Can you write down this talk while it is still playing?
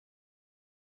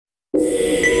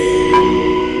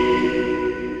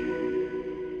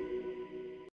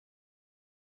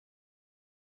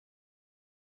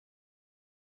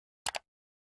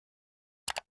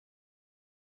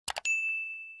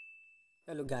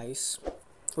Hello guys,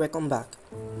 welcome back.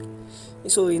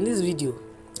 So in this video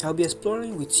I'll be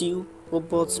exploring with you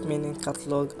robots meaning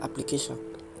catalog application,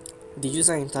 the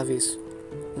user interface,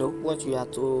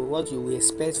 what you will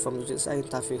expect from the user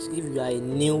interface if you are a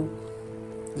new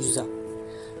user,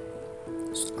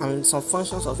 and some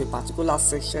functions of a particular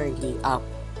section in the app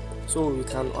so we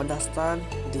can understand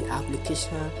the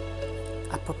application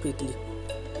appropriately.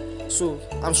 So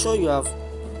I'm sure you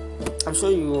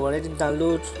already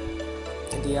download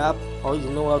the app, or you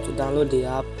know how to download the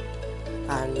app,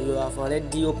 and you have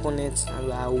already opened it and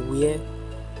you are aware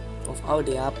of how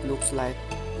the app looks like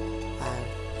and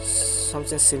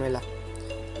something similar.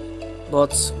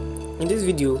 But in this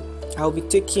video I'll be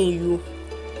taking you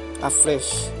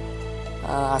afresh,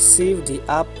 as if the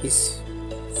app is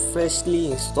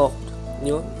freshly installed,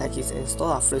 like it's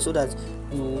installed afresh, so that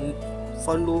you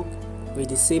follow with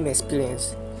the same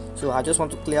experience. So I just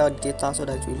want to clear out data so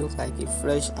that we look like a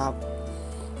fresh app,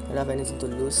 don't have anything to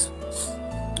lose.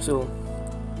 So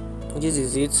this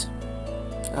is it.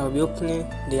 I'll be opening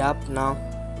the app now,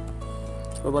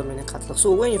 robot menu catalog.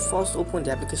 So when you first open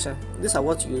the application, these are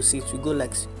what you will see. It will go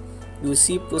like, you will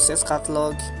see process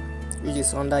catalog, which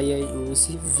is under here. You will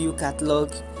see view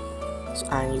catalog,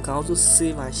 and you can also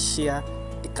save and share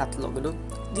the catalog.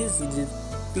 This is the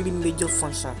three major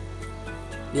function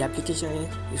the application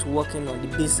is working on, the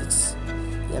basics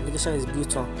the application is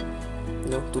built on,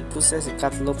 to process the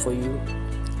catalog for you,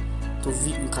 to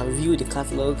view. You can view the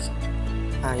catalog,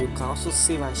 and you can also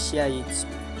save and share it.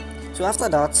 So after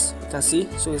that, you can see,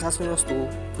 so it's asking us to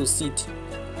proceed.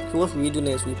 So what we do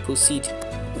next, we proceed,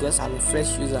 because I'm a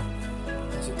fresh user,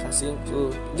 as you can see.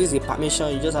 So this is a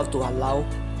permission you just have to allow,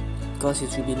 because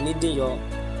it will be needing your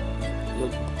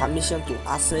permission to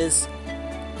access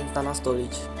internal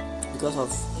storage, because of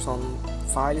some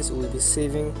files we will be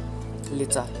saving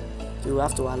later. You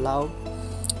have to allow.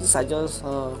 These are just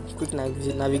quick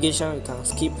navigation. You can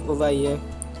skip over here,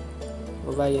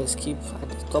 skip at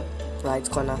the top right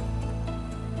corner,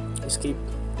 skip.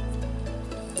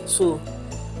 So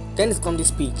then it comes this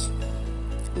page,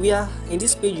 where in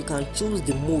this page you can choose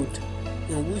the mode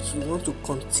in which you want to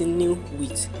continue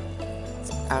with,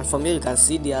 and from here you can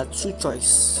see there are two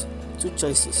choices.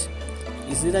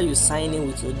 It's either you sign in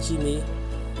with your Gmail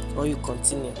or you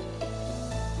continue.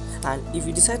 And if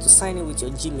you decide to sign in with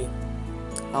your Gmail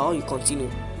or you continue,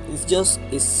 it's just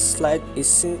a slight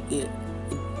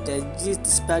there's this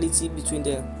disparity between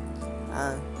them.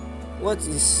 And what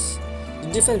is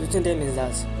the difference between them is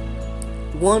that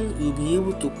one you'll be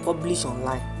able to publish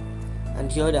online, and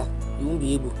the other you won't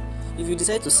be able. If you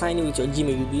decide to sign in with your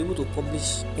Gmail, you'll be able to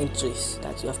publish entries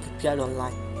that you have prepared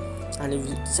online. And if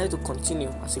you decide to continue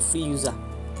as a free user,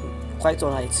 quite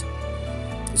alright,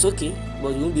 it's okay,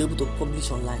 but you won't be able to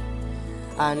publish online.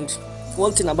 And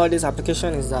one thing about this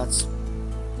application is that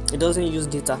it doesn't use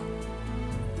data.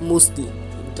 Mostly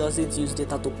it doesn't use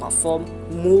data to perform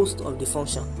most of the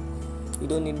function. You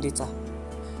don't need data,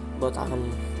 but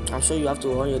I'm sure you have to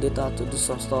run your data to do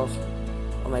some stuff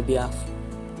on my behalf.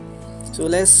 So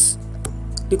let's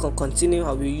click on continue.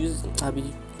 I'll be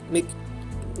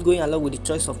going along with the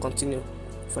choice of continue.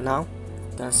 For now,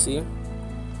 you can see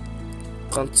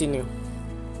continue.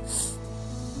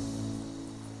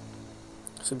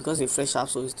 So because it's fresh app,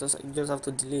 so you just have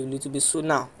to delay a little bit. So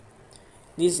now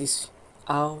this is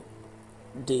how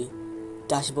the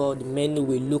dashboard, the menu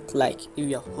will look like if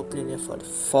you are opening it for the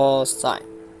first time.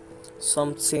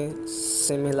 Something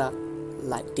similar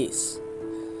like this.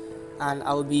 And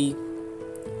I will be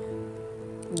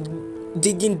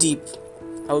digging deep.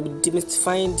 I will be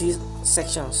demystifying these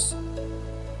sections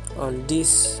on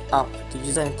this app, the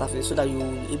user interface, so that you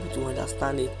will be able to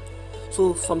understand it.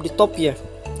 So from the top here,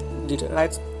 the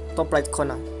top right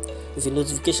corner is a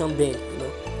notification bell,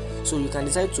 so you can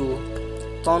decide to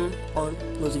turn on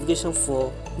notification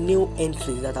for new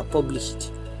entries that are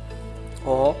published,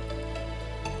 or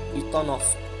you turn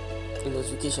off the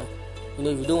notification.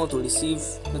 If you don't want to receive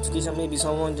notification, maybe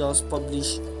someone just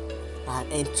published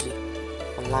an entry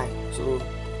online, so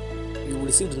you will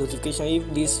receive the notification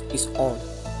if this is on.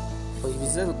 But if you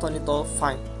decide to turn it off,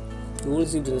 fine, you will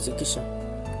receive the notification.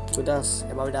 So that's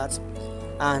about that.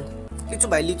 And little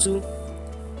by little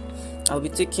I'll be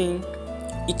taking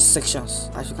each sections,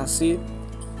 as you can see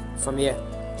from here.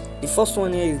 The first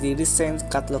one here is the recent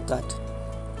catalog card.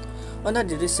 Under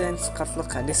the recent catalog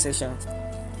card, this section,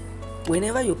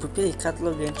 whenever you prepare a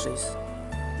catalog entries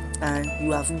and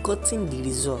you have gotten the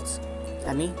results,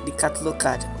 the catalog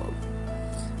card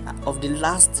of the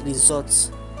last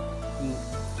results,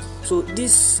 so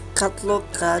this catalog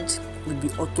card will be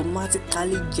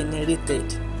automatically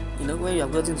generated when you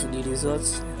have gotten to the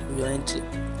results of your entry.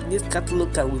 this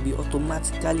catalog card will be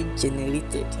automatically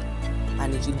generated,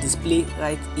 and it will display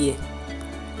right here,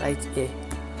 right here,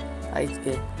 right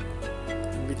here.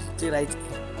 It will display right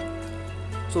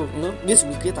here. So this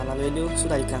will create an algorithm so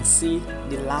that you can see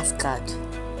the last card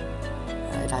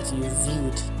that you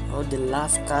viewed, or the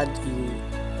last card you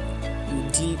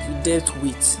dealt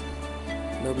with,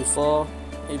 before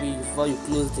you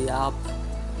close the app,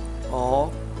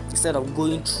 or instead of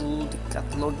going through the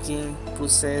cataloging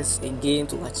process again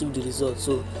to achieve the result.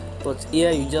 So but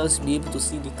here you just be able to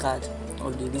see the card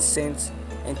of the recent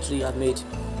entry you have made.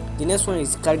 The next one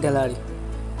is card gallery.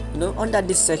 Under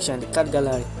this section, the card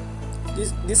gallery,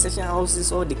 this section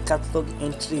houses all the catalog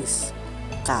entries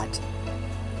card,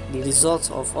 the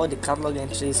results of all the catalog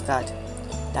entries card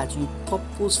that you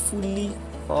purposefully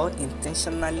or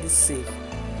intentionally save.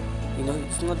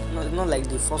 It's not like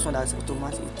the first one that's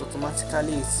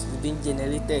automatically is being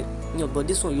generated. But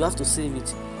this one you have to save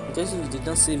it, because if you did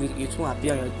not save it, it won't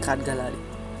appear on your card gallery.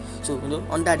 So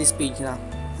under this page now,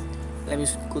 let me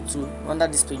go to under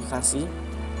this page. You can see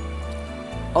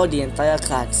all the entire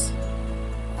cards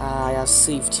I have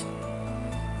saved.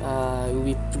 Will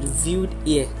be previewed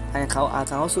here, and I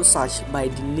can also search by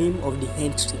the name of the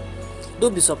entry.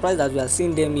 Don't be surprised that we are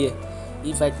seeing them here.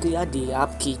 If I clear the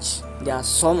app cache, there are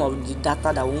some of the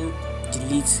data that won't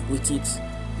delete with it.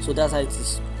 So that's how it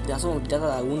is. There are some of the data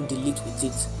that won't delete with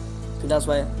it. So that's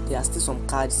why there are still some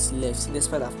cards left,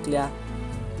 despite I've cleared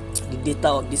the data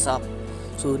of this app.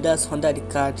 So that's under the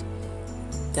card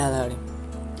gallery.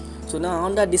 So now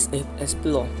under this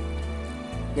explore,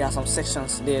 there are some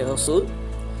sections there also.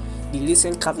 The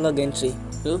recent catalog entry.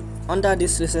 So under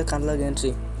this recent catalog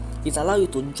entry, it allows you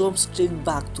to jump straight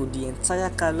back to the entire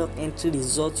catalog entry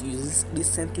result you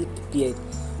recently prepared.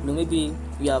 Maybe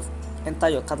you have entered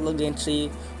your catalog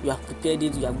entry, you have prepared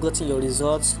it, you have gotten your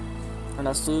results,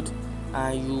 understood,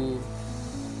 and you,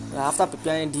 after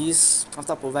preparing this,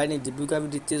 after providing the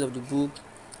bibliography details of the book,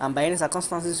 and by any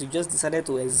circumstances you just decided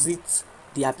to exit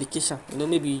the application.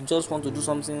 Maybe you just want to do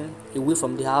something away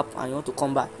from the app and you want to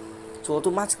come back. So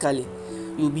automatically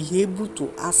you'll be able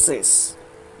to access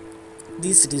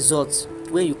these results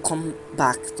when you come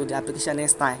back to the application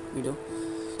next time.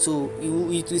 So it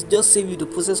will just save you the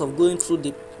process of going through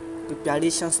the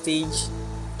preparation stage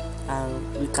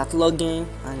and cataloging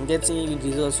and getting the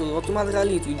results. So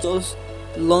automatically it will just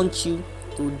launch you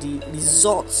to the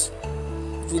results.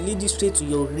 It will lead you straight to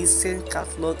your recent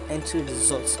catalog entry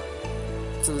results.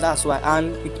 So that's why,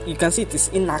 and you can see it is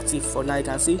inactive for now. You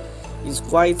can see it's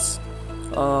quite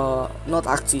not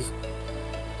active,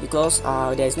 because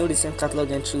there is no recent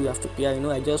catalog entry we have prepared.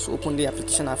 I just opened the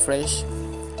application afresh.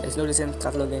 There is no recent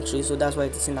catalog entry, so that's why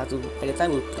it is inactive. By the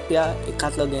time we prepare a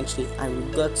catalog entry and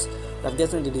we have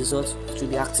gotten the results, it will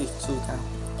be active, so we can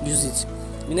use it.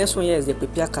 The next one here is the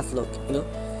prepare catalog.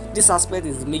 This aspect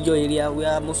is the major area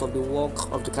where most of the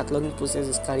work of the cataloging process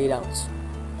is carried out.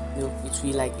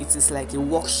 It is like a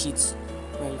worksheet.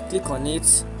 When you click on it,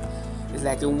 it's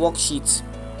like a worksheet.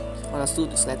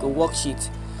 Understood? It's like a worksheet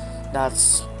that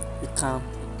you can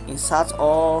insert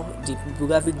all the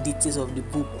bibliographic details of the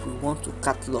book we want to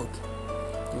catalog.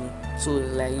 So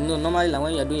normally, like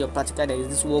when you are doing your practical, there is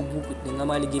this workbook they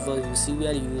normally give us. You see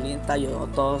where you enter your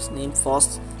author's name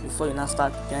first before you now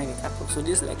start preparing the catalog. So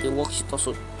this is like a worksheet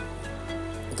also.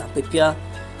 You can prepare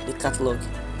the catalog.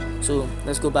 So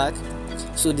let's go back.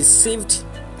 So the saved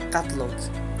catalog.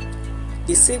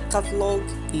 The saved catalog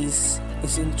is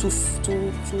in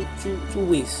two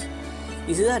ways.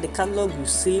 It's either the catalog you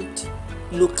saved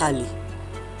locally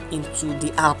into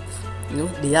the app,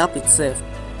 the app itself,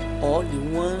 or the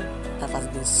one that has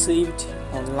been saved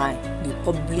online, the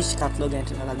published catalog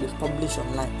entry that has been published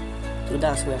online. So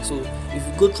that's where. So if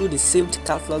you go through the saved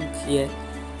catalog here,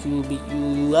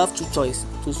 you have two choices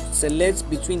to select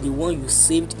between the one you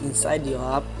saved inside your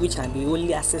app, which can be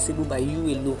only accessible by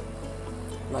you alone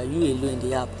in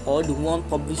the app, or the one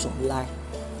published online.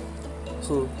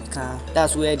 So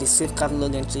that's where the saved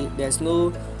catalog entry. There's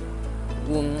no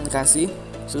you can see.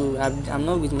 So I'm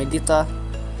not with my data.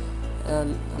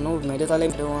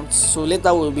 Let me want. So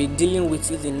later we'll be dealing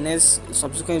with it in next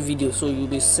subsequent video. So you'll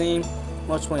be seeing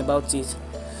much more about it.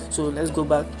 So let's go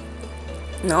back.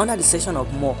 Now under the section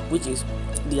of more, which is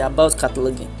the about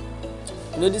cataloging.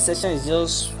 This section is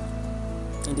just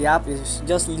in the app is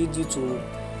just lead you to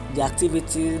the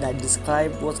activities that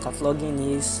describe what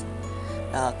cataloging is,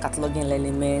 cataloging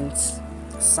elements,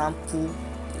 sample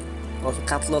of a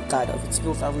catalog card, of a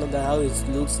typical catalog card, how it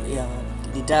looks,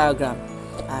 the diagram,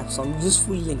 and some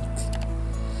useful links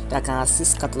that can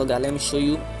assist cataloger. Let me show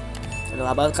you.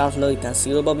 About Catalogue, you can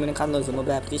see robot meaning Catalogue is a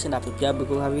mobile application that prepares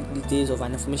bibliographic details of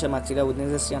an information material with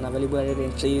necessary and available added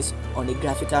entries on the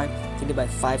graphical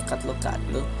 3x5 catalog card.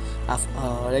 I've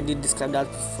already described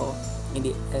that before in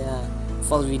the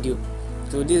first video.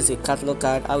 So this is a catalog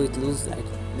card, how it looks like,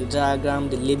 the diagram,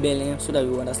 the labeling, so that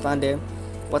you understand them.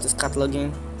 What is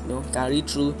cataloging? You can read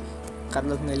through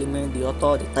cataloging element, the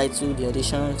author, the title, the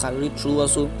edition. You can read through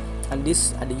also, and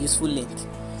this are the useful link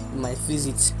you might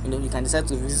visit. You can decide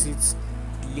to visit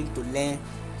the link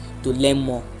to learn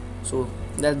more. So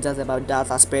that's just about that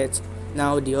aspect.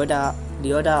 Now the other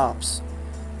apps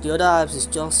is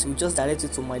just direct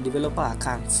it to my developer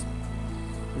account.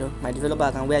 My developer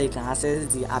account, where you can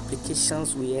access the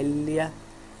applications we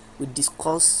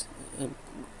discussed in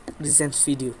recent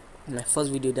video. In my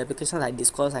first video, the applications I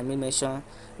discussed, I made mention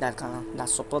that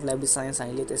support library science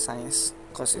and related science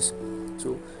courses.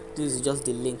 So this is just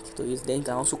the link to it. Then you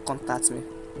can also contact me.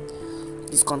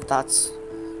 This contact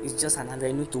is just an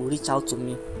avenue to reach out to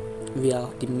me via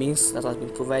the means that has been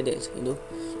provided.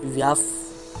 If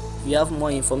you have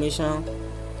more information,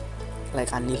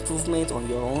 like an improvement on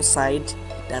your own side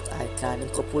that I can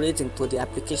incorporate into the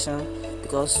application,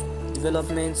 because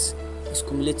development is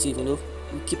cumulative.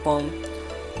 We keep on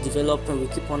developing, we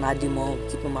keep on adding more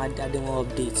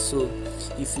updates. So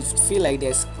if you feel like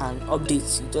there's an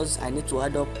update, I need to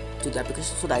add up to the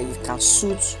application so that it can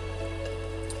suit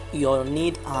your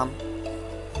need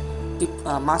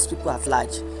mass people at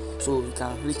large. So you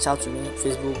can reach out to me on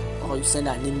Facebook, or you send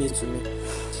an email to me.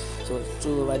 So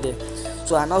through over there.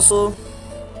 So, and also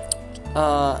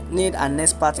need an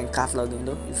expert in cataloging.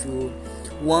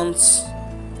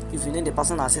 If you need a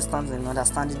personal assistance in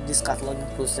understanding this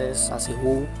cataloging process as a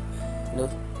whole, you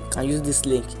can use this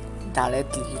link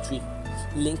directly. It will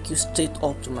link you straight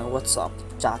up to my WhatsApp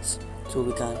chat, so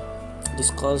we can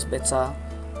discuss better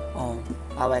on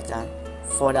how I can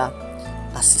further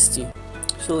assist you.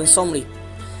 So in summary,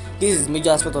 this is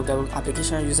major aspect of the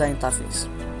application user interface,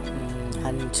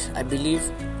 and I believe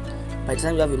by the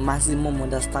time you have a maximum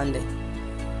understanding,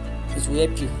 it will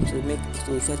help you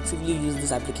to effectively use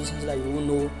this application, so that you will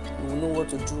know what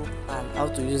to do and how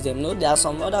to use them. There are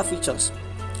some other features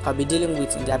I'll be dealing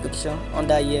with in the application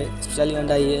especially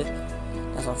under here.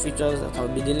 There are some features that I'll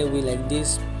be dealing with, like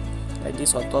this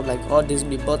on top, like all this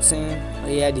be button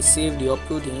here, the save, the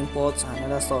upload, the import, and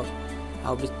other stuff.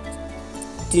 I'll be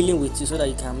dealing with you so that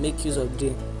you can make use of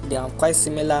them. They are quite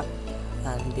similar,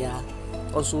 and they are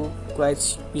also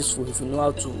quite useful if you know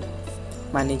how to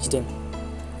manage them.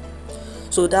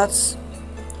 So that's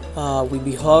will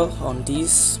be all on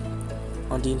this,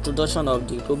 on the introduction of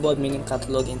the robot meaning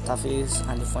catalog interface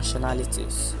and the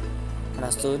functionalities.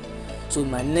 Understood? So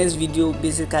my next video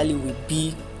basically will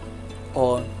be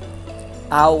on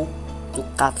how to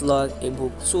catalog a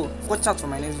book. So watch out for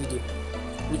my next video,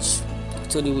 which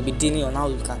actually will be dealing on how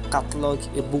you can catalog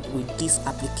a book with this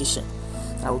application.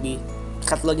 I will be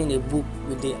cataloging a book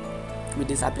with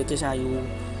this application, and you will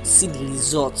see the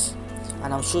results.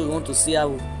 And I'm sure you want to see how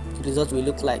the result will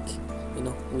look like,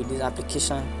 with this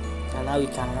application, and how you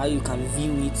can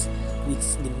view it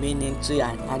with the main entry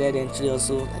and added entry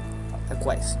also,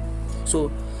 likewise.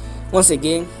 So once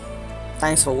again,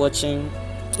 thanks for watching.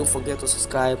 Don't forget to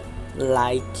subscribe,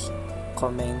 like,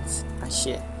 comment, and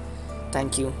share.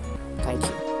 Thank you.